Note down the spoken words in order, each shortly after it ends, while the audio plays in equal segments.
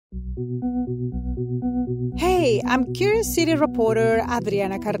Hey, I'm Curious City reporter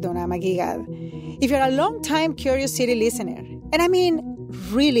Adriana Cardona Maguigad. If you're a long-time Curious City listener, and I mean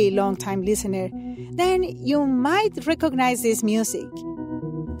really long-time listener, then you might recognize this music.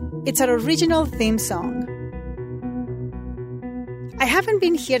 It's our original theme song. I haven't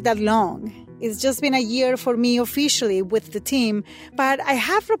been here that long. It's just been a year for me officially with the team, but I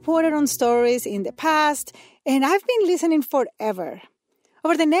have reported on stories in the past, and I've been listening forever.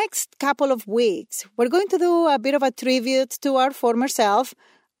 Over the next couple of weeks, we're going to do a bit of a tribute to our former self,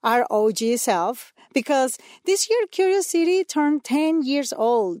 our OG self, because this year Curious City turned 10 years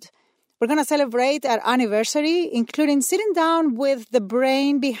old. We're going to celebrate our anniversary, including sitting down with the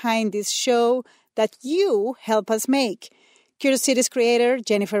brain behind this show that you help us make, Curious City's creator,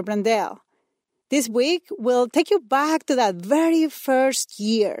 Jennifer Brandel. This week, we'll take you back to that very first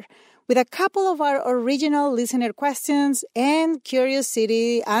year with a couple of our original listener questions and Curious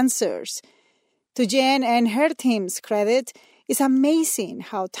City answers. To Jen and her team's credit, it's amazing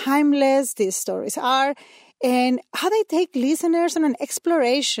how timeless these stories are and how they take listeners on an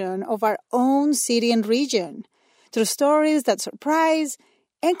exploration of our own city and region through stories that surprise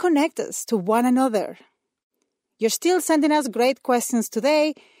and connect us to one another. You're still sending us great questions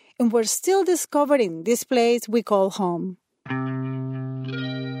today, and we're still discovering this place we call home.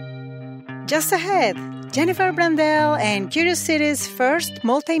 Just ahead, Jennifer Brandel and Curious City's first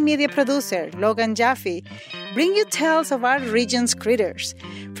multimedia producer, Logan Jaffe, bring you tales of our region's critters,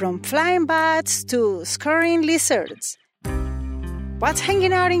 from flying bats to scurrying lizards. What's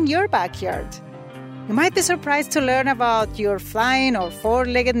hanging out in your backyard? You might be surprised to learn about your flying or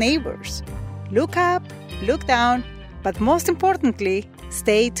four-legged neighbors. Look up, look down, but most importantly,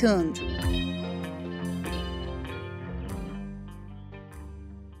 stay tuned.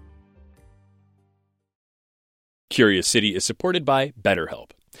 Curious City is supported by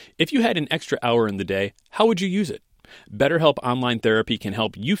BetterHelp. If you had an extra hour in the day, how would you use it? BetterHelp Online Therapy can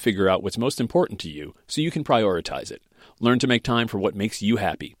help you figure out what's most important to you so you can prioritize it. Learn to make time for what makes you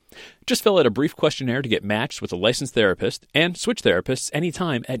happy. Just fill out a brief questionnaire to get matched with a licensed therapist and switch therapists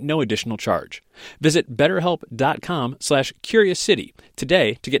anytime at no additional charge. Visit BetterHelp.com/CuriousCity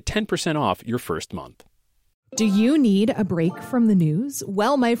today to get 10% off your first month. Do you need a break from the news?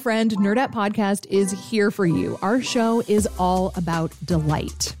 Well, my friend, Nerdette Podcast is here for you. Our show is all about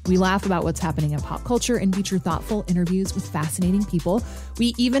delight. We laugh about what's happening in pop culture and feature thoughtful interviews with fascinating people.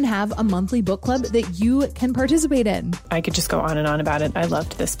 We even have a monthly book club that you can participate in. I could just go on and on about it. I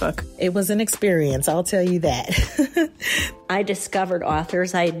loved this book. It was an experience, I'll tell you that. I discovered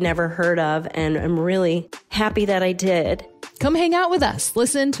authors I had never heard of, and I'm really happy that I did. Come hang out with us.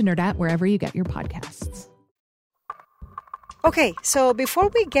 Listen to Nerdette wherever you get your podcasts. Okay, so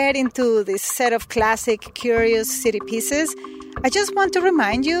before we get into this set of classic Curious City pieces, I just want to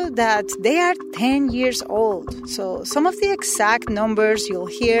remind you that they are 10 years old. So some of the exact numbers you'll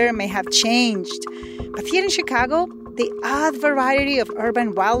hear may have changed. But here in Chicago, the odd variety of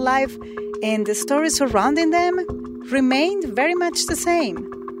urban wildlife and the stories surrounding them remained very much the same.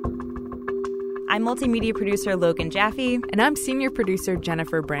 I'm multimedia producer Logan Jaffe. And I'm senior producer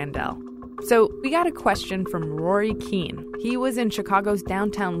Jennifer Brandel. So we got a question from Rory Keene. He was in Chicago's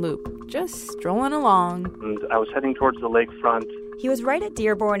downtown loop, just strolling along. And I was heading towards the lakefront. He was right at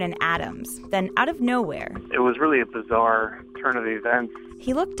Dearborn and Adams, then out of nowhere. It was really a bizarre turn of events.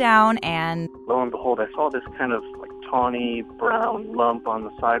 He looked down and... lo and behold, I saw this kind of tawny brown lump on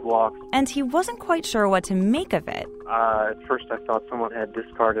the sidewalk. And he wasn't quite sure what to make of it. At first I thought someone had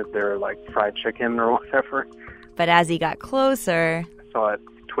discarded their fried chicken or whatever. But as he got closer... I saw it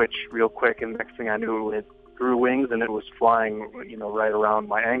twitch real quick, and next thing I knew, it grew wings and it was flying, right around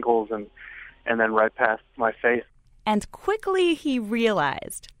my ankles and then right past my face. And quickly he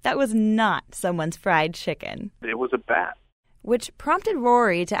realized that was not someone's fried chicken. It was a bat. Which prompted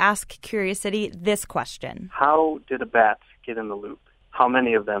Rory to ask Curious City this question. How did a bat get in the loop? How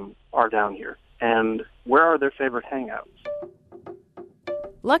many of them are down here? And where are their favorite hangouts?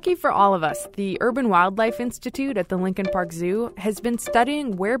 Lucky for all of us, the Urban Wildlife Institute at the Lincoln Park Zoo has been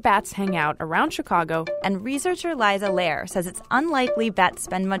studying where bats hang out around Chicago. And researcher Liza Lair says it's unlikely bats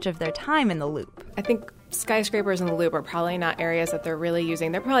spend much of their time in the loop. I think skyscrapers in the loop are probably not areas that they're really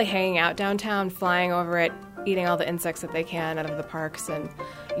using. They're probably hanging out downtown, flying over it, eating all the insects that they can out of the parks and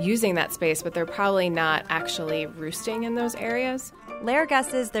using that space, but they're probably not actually roosting in those areas. Lair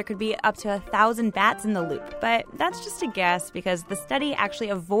guesses there could be up to 1,000 bats in the loop, but that's just a guess because the study actually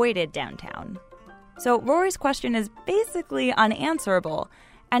avoided downtown. So Rory's question is basically unanswerable,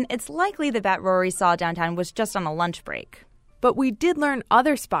 and it's likely the bat Rory saw downtown was just on a lunch break. But we did learn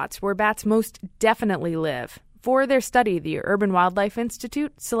other spots where bats most definitely live. For their study, the Urban Wildlife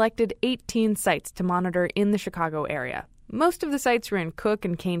Institute selected 18 sites to monitor in the Chicago area. Most of the sites were in Cook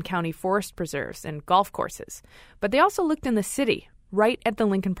and Kane County forest preserves and golf courses. But they also looked in the city, right at the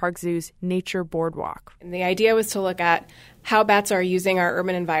Lincoln Park Zoo's Nature Boardwalk. And the idea was to look at how bats are using our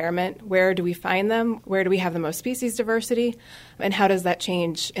urban environment, where do we find them, where do we have the most species diversity, and how does that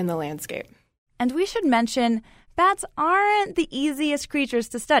change in the landscape. And we should mention, bats aren't the easiest creatures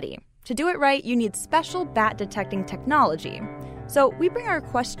to study. To do it right, you need special bat detecting technology. So we bring our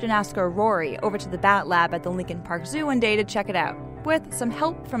question asker Rory over to the bat lab at the Lincoln Park Zoo one day to check it out, with some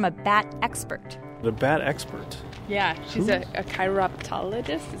help from a bat expert. The bat expert? Yeah, she's a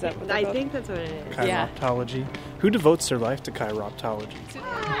chiroptologist. Is that what I think that's what it is. Chiroptology. Yeah. Who devotes their life to chiroptology?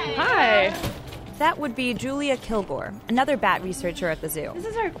 Hi. That would be Julia Kilgore, another bat researcher at the zoo. This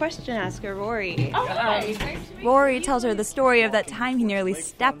is our question asker, Rory. Oh, hi. Rory tells her the story of that time he nearly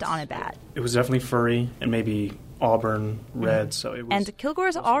stepped on a bat. It was definitely furry and maybe auburn red, so it was... And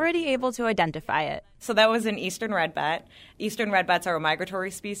Kilgore's already able to identify it. So that was an eastern red bat. Eastern red bats are a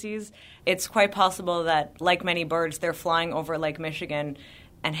migratory species. It's quite possible that, like many birds, they're flying over Lake Michigan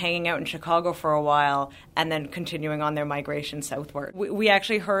and hanging out in Chicago for a while and then continuing on their migration southward. We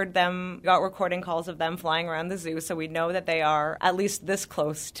actually heard them, got recording calls of them flying around the zoo, so we know that they are at least this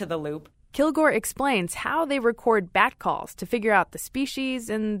close to the loop. Kilgore explains how they record bat calls to figure out the species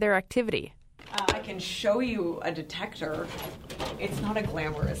and their activity. I can show you a detector. It's not a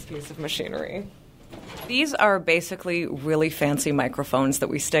glamorous piece of machinery. These are basically really fancy microphones that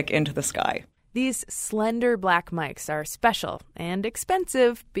we stick into the sky. These slender black mics are special and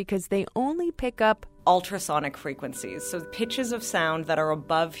expensive because they only pick up ultrasonic frequencies, so pitches of sound that are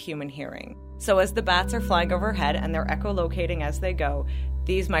above human hearing. So as the bats are flying overhead and they're echolocating as they go,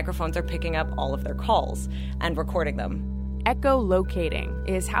 these microphones are picking up all of their calls and recording them. Echolocating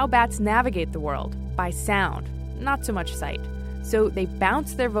is how bats navigate the world, by sound, not so much sight. So they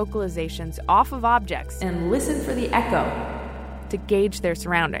bounce their vocalizations off of objects and listen for the echo to gauge their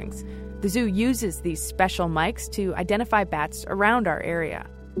surroundings. The zoo uses these special mics to identify bats around our area.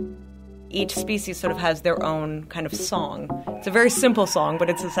 Each species sort of has their own kind of song. It's a very simple song,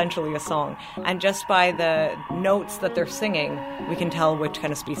 but it's essentially a song. And just by the notes that they're singing, we can tell which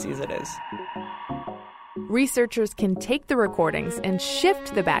kind of species it is. Researchers can take the recordings and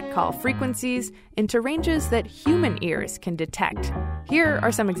shift the bat call frequencies into ranges that human ears can detect. Here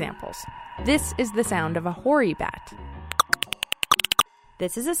are some examples. This is the sound of a hoary bat.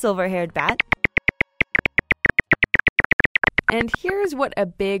 This is a silver-haired bat. And here's what a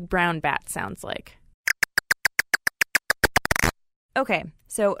big brown bat sounds like. Okay,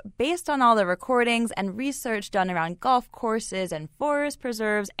 so based on all the recordings and research done around golf courses and forest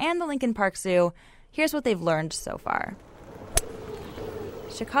preserves and the Lincoln Park Zoo, here's what they've learned so far.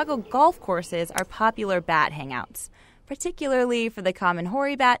 Chicago golf courses are popular bat hangouts, particularly for the common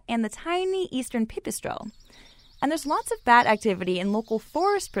hoary bat and the tiny eastern pipistrelle. And there's lots of bat activity in local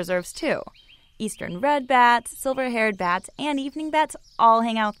forest preserves, too. Eastern red bats, silver-haired bats, and evening bats all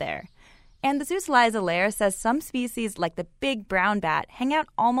hang out there. And the zoo's Liza Lair says some species, like the big brown bat, hang out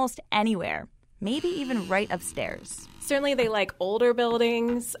almost anywhere, maybe even right upstairs. Certainly they like older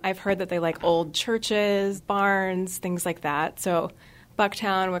buildings. I've heard that they like old churches, barns, things like that. So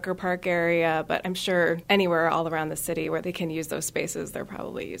Bucktown, Wicker Park area, but I'm sure anywhere all around the city where they can use those spaces, they're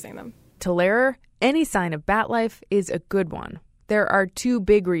probably using them. To Lehrer, any sign of bat life is a good one. There are two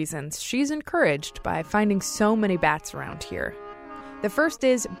big reasons she's encouraged by finding so many bats around here. The first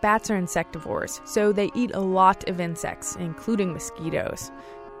is bats are insectivores, so they eat a lot of insects, including mosquitoes.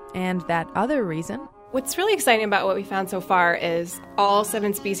 And that other reason? What's really exciting about what we found so far is all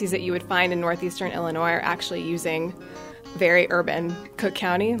 7 species that you would find in northeastern Illinois are actually using very urban Cook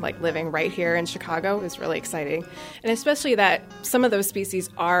County, like living right here in Chicago is really exciting. And especially that some of those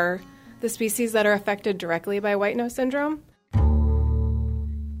species are the species that are affected directly by white nose syndrome.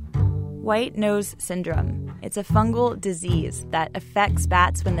 White nose syndrome. It's a fungal disease that affects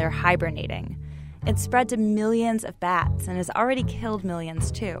bats when they're hibernating. It's spread to millions of bats and has already killed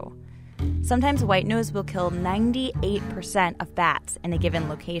millions too. Sometimes white nose will kill 98% of bats in a given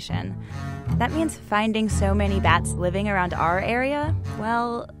location. That means finding so many bats living around our area,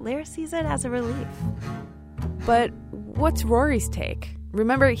 well, Lair sees it as a relief. But what's Rory's take?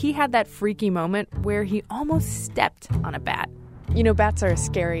 Remember, he had that freaky moment where he almost stepped on a bat. You know, bats are a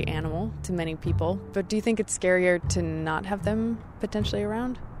scary animal to many people, but do you think it's scarier to not have them potentially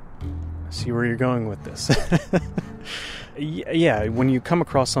around? I see where you're going with this. Yeah, when you come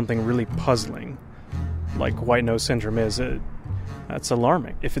across something really puzzling, like white nose syndrome is, that's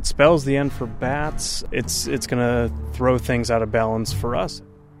alarming. If it spells the end for bats, it's going to throw things out of balance for us.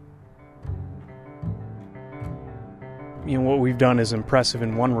 what we've done is impressive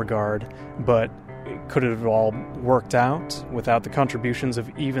in one regard, but could it have all worked out without the contributions of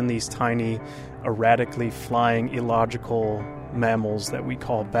even these tiny, erratically flying, illogical mammals that we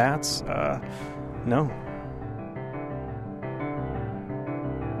call bats? No.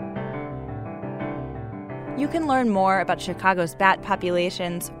 You can learn more about Chicago's bat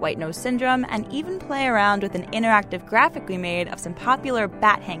populations, white nose syndrome, and even play around with an interactive graphic we made of some popular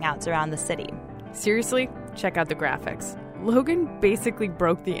bat hangouts around the city. Seriously, check out the graphics. Logan basically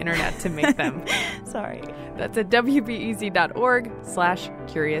broke the internet to make them. Sorry. That's at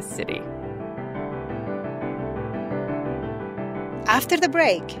wbez.org/Curious City. After the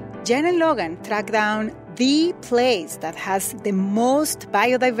break, Jen and Logan track down the place that has the most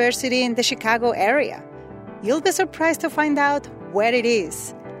biodiversity in the Chicago area. You'll be surprised to find out where it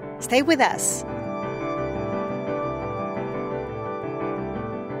is. Stay with us.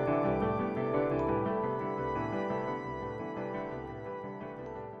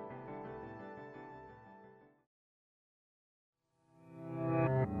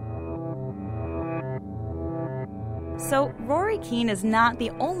 So Rory Keene is not the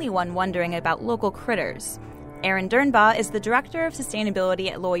only one wondering about local critters. Aaron Dernbaugh is the Director of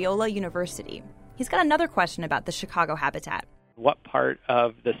Sustainability at Loyola University. He's got another question about the Chicago habitat. What part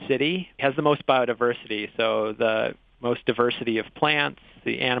of the city has the most biodiversity? So the most diversity of plants,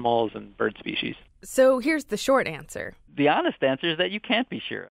 the animals, and bird species. So here's the short answer. The honest answer is that you can't be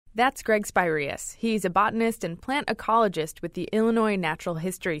sure. That's Greg Spirius. He's a botanist and plant ecologist with the Illinois Natural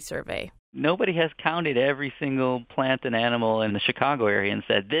History Survey. Nobody has counted every single plant and animal in the Chicago area and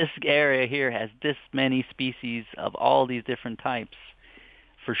said, this area here has this many species of all these different types,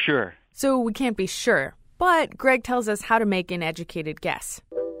 for sure. So we can't be sure, but Greg tells us how to make an educated guess.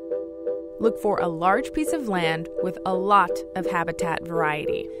 Look for a large piece of land with a lot of habitat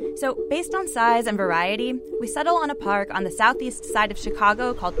variety. So based on size and variety, we settle on a park on the southeast side of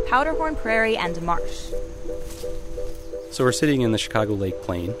Chicago called Powderhorn Prairie and Marsh. So we're sitting in the Chicago Lake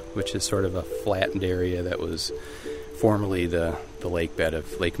Plain, which is sort of a flattened area that was formerly the lake bed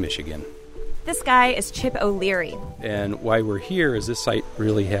of Lake Michigan. This guy is Chip O'Leary. And why we're here is this site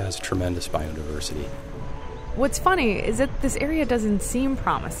really has tremendous biodiversity. What's funny is that this area doesn't seem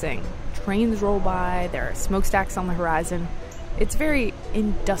promising. Trains roll by, there are smokestacks on the horizon. It's very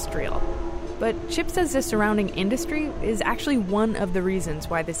industrial. But Chip says the surrounding industry is actually one of the reasons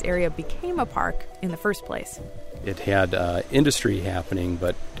why this area became a park in the first place. It had industry happening,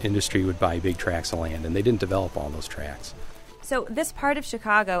 but industry would buy big tracts of land, and they didn't develop all those tracts. So this part of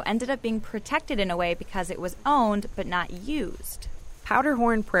Chicago ended up being protected in a way because it was owned but not used.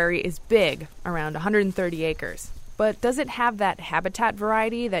 Powderhorn Prairie is big, around 130 acres. But does it have that habitat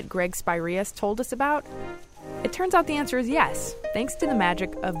variety that Greg Spirius told us about? It turns out the answer is yes, thanks to the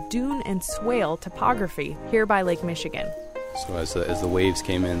magic of dune and swale topography here by Lake Michigan. So as the waves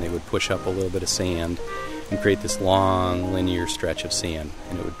came in, they would push up a little bit of sand and create this long linear stretch of sand,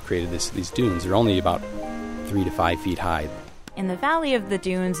 and it would create these dunes. They're only about 3 to 5 feet high. In the valley of the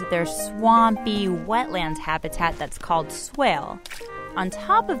dunes, there's swampy wetland habitat that's called swale. On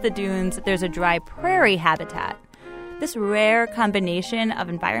top of the dunes, there's a dry prairie habitat. This rare combination of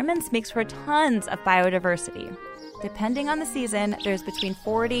environments makes for tons of biodiversity. Depending on the season, there's between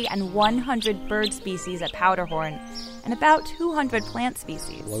 40 and 100 bird species at Powderhorn and about 200 plant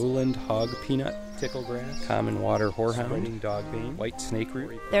species. Lowland hog peanut, ticklegrass, common water horehound, spreading dogbane, white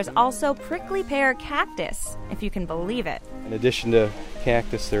snakeroot. There's also prickly pear cactus, if you can believe it. In addition to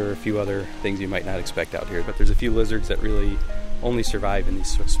cactus, there are a few other things you might not expect out here, but there's a few lizards that really only survive in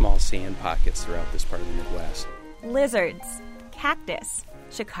these small sand pockets throughout this part of the Midwest. Lizards, cactus,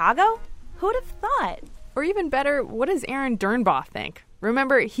 Chicago? Who'd have thought? Or even better, what does Aaron Dernbaugh think?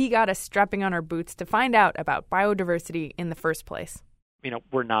 Remember, he got us strapping on our boots to find out about biodiversity in the first place.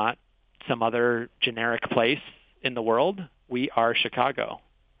 We're not some other generic place in the world. We are Chicago.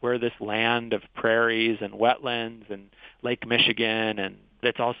 We're this land of prairies and wetlands and Lake Michigan, and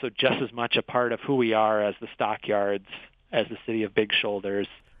it's also just as much a part of who we are as the stockyards, as the city of big shoulders.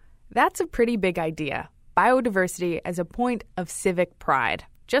 That's a pretty big idea. Biodiversity as a point of civic pride.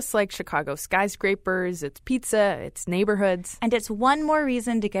 Just like Chicago skyscrapers, its pizza, its neighborhoods. And it's one more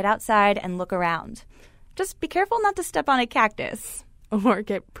reason to get outside and look around. Just be careful not to step on a cactus. Or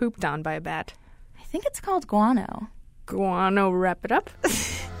get pooped on by a bat. I think it's called guano. Guano, wrap it up?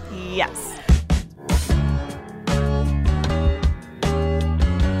 Yes.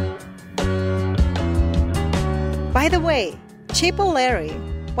 By the way, Chip O'Leary,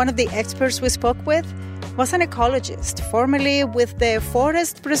 one of the experts we spoke with, was an ecologist, formerly with the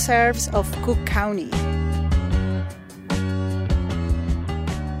Forest Preserves of Cook County.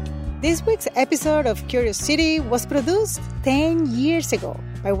 This week's episode of Curious City was produced 10 years ago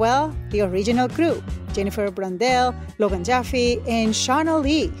by, well, the original crew, Jennifer Brandel, Logan Jaffe, and Shauna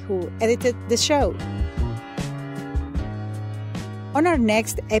Lee, who edited the show. On our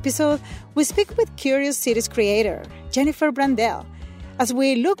next episode, we speak with Curious City's creator, Jennifer Brandel, as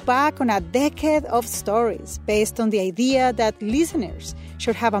we look back on a decade of stories based on the idea that listeners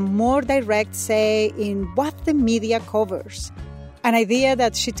should have a more direct say in what the media covers. An idea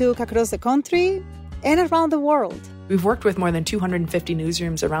that she took across the country and around the world. We've worked with more than 250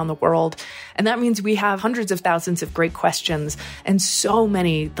 newsrooms around the world, and that means we have hundreds of thousands of great questions and so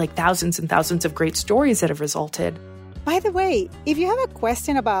many, like thousands and thousands of great stories that have resulted. By the way, if you have a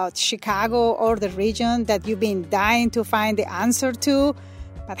question about Chicago or the region that you've been dying to find the answer to,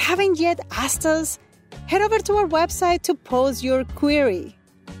 but haven't yet asked us, head over to our website to pose your query.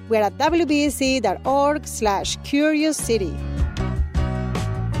 We're at wbse.org/CuriousCity.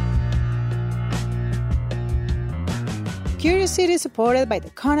 Curious City is supported by the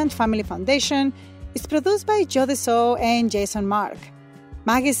Conant Family Foundation. It's produced by Joe Deso and Jason Mark.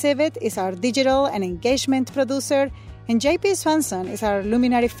 Maggie Sivet is our digital and engagement producer, and JP Swanson is our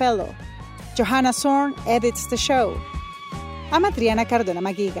Luminary Fellow. Johanna Zorn edits the show. I'm Adriana Cardona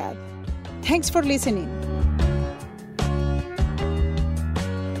Maguigad. Thanks for listening.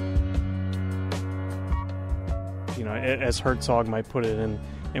 You know, as Herzog might put it in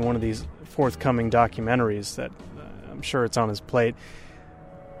one of these forthcoming documentaries that I'm sure it's on his plate,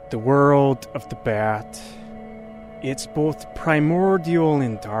 the world of the bat, it's both primordial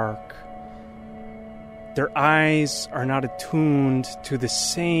and dark. Their eyes are not attuned to the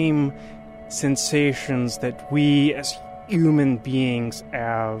same sensations that we as human beings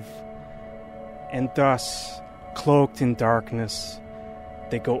have, and thus, cloaked in darkness,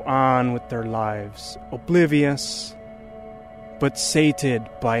 they go on with their lives, oblivious, but sated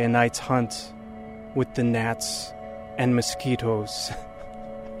by a night's hunt with the gnats and mosquitoes.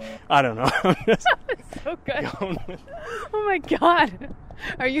 I don't know. So good. Oh my God.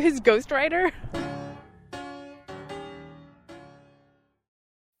 Are you his ghostwriter?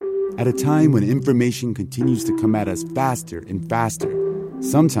 At a time when information continues to come at us faster and faster,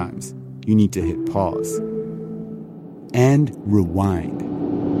 sometimes you need to hit pause and rewind.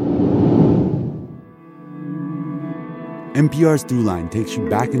 NPR's Throughline takes you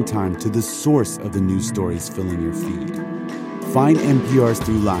back in time to the source of the news stories filling your feed. Find NPR's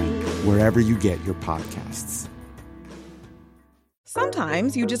Throughline wherever you get your podcasts.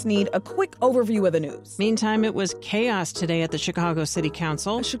 Sometimes you just need a quick overview of the news. Meantime, it was chaos today at the Chicago City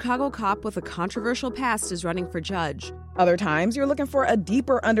Council. A Chicago cop with a controversial past is running for judge. Other times, you're looking for a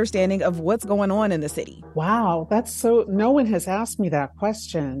deeper understanding of what's going on in the city. Wow, that's so... No one has asked me that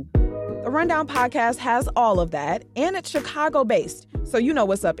question. The Rundown podcast has all of that, and it's Chicago-based, so you know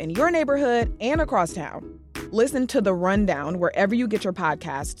what's up in your neighborhood and across town. Listen to The Rundown wherever you get your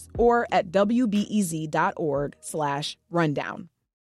podcasts or at wbez.org/rundown.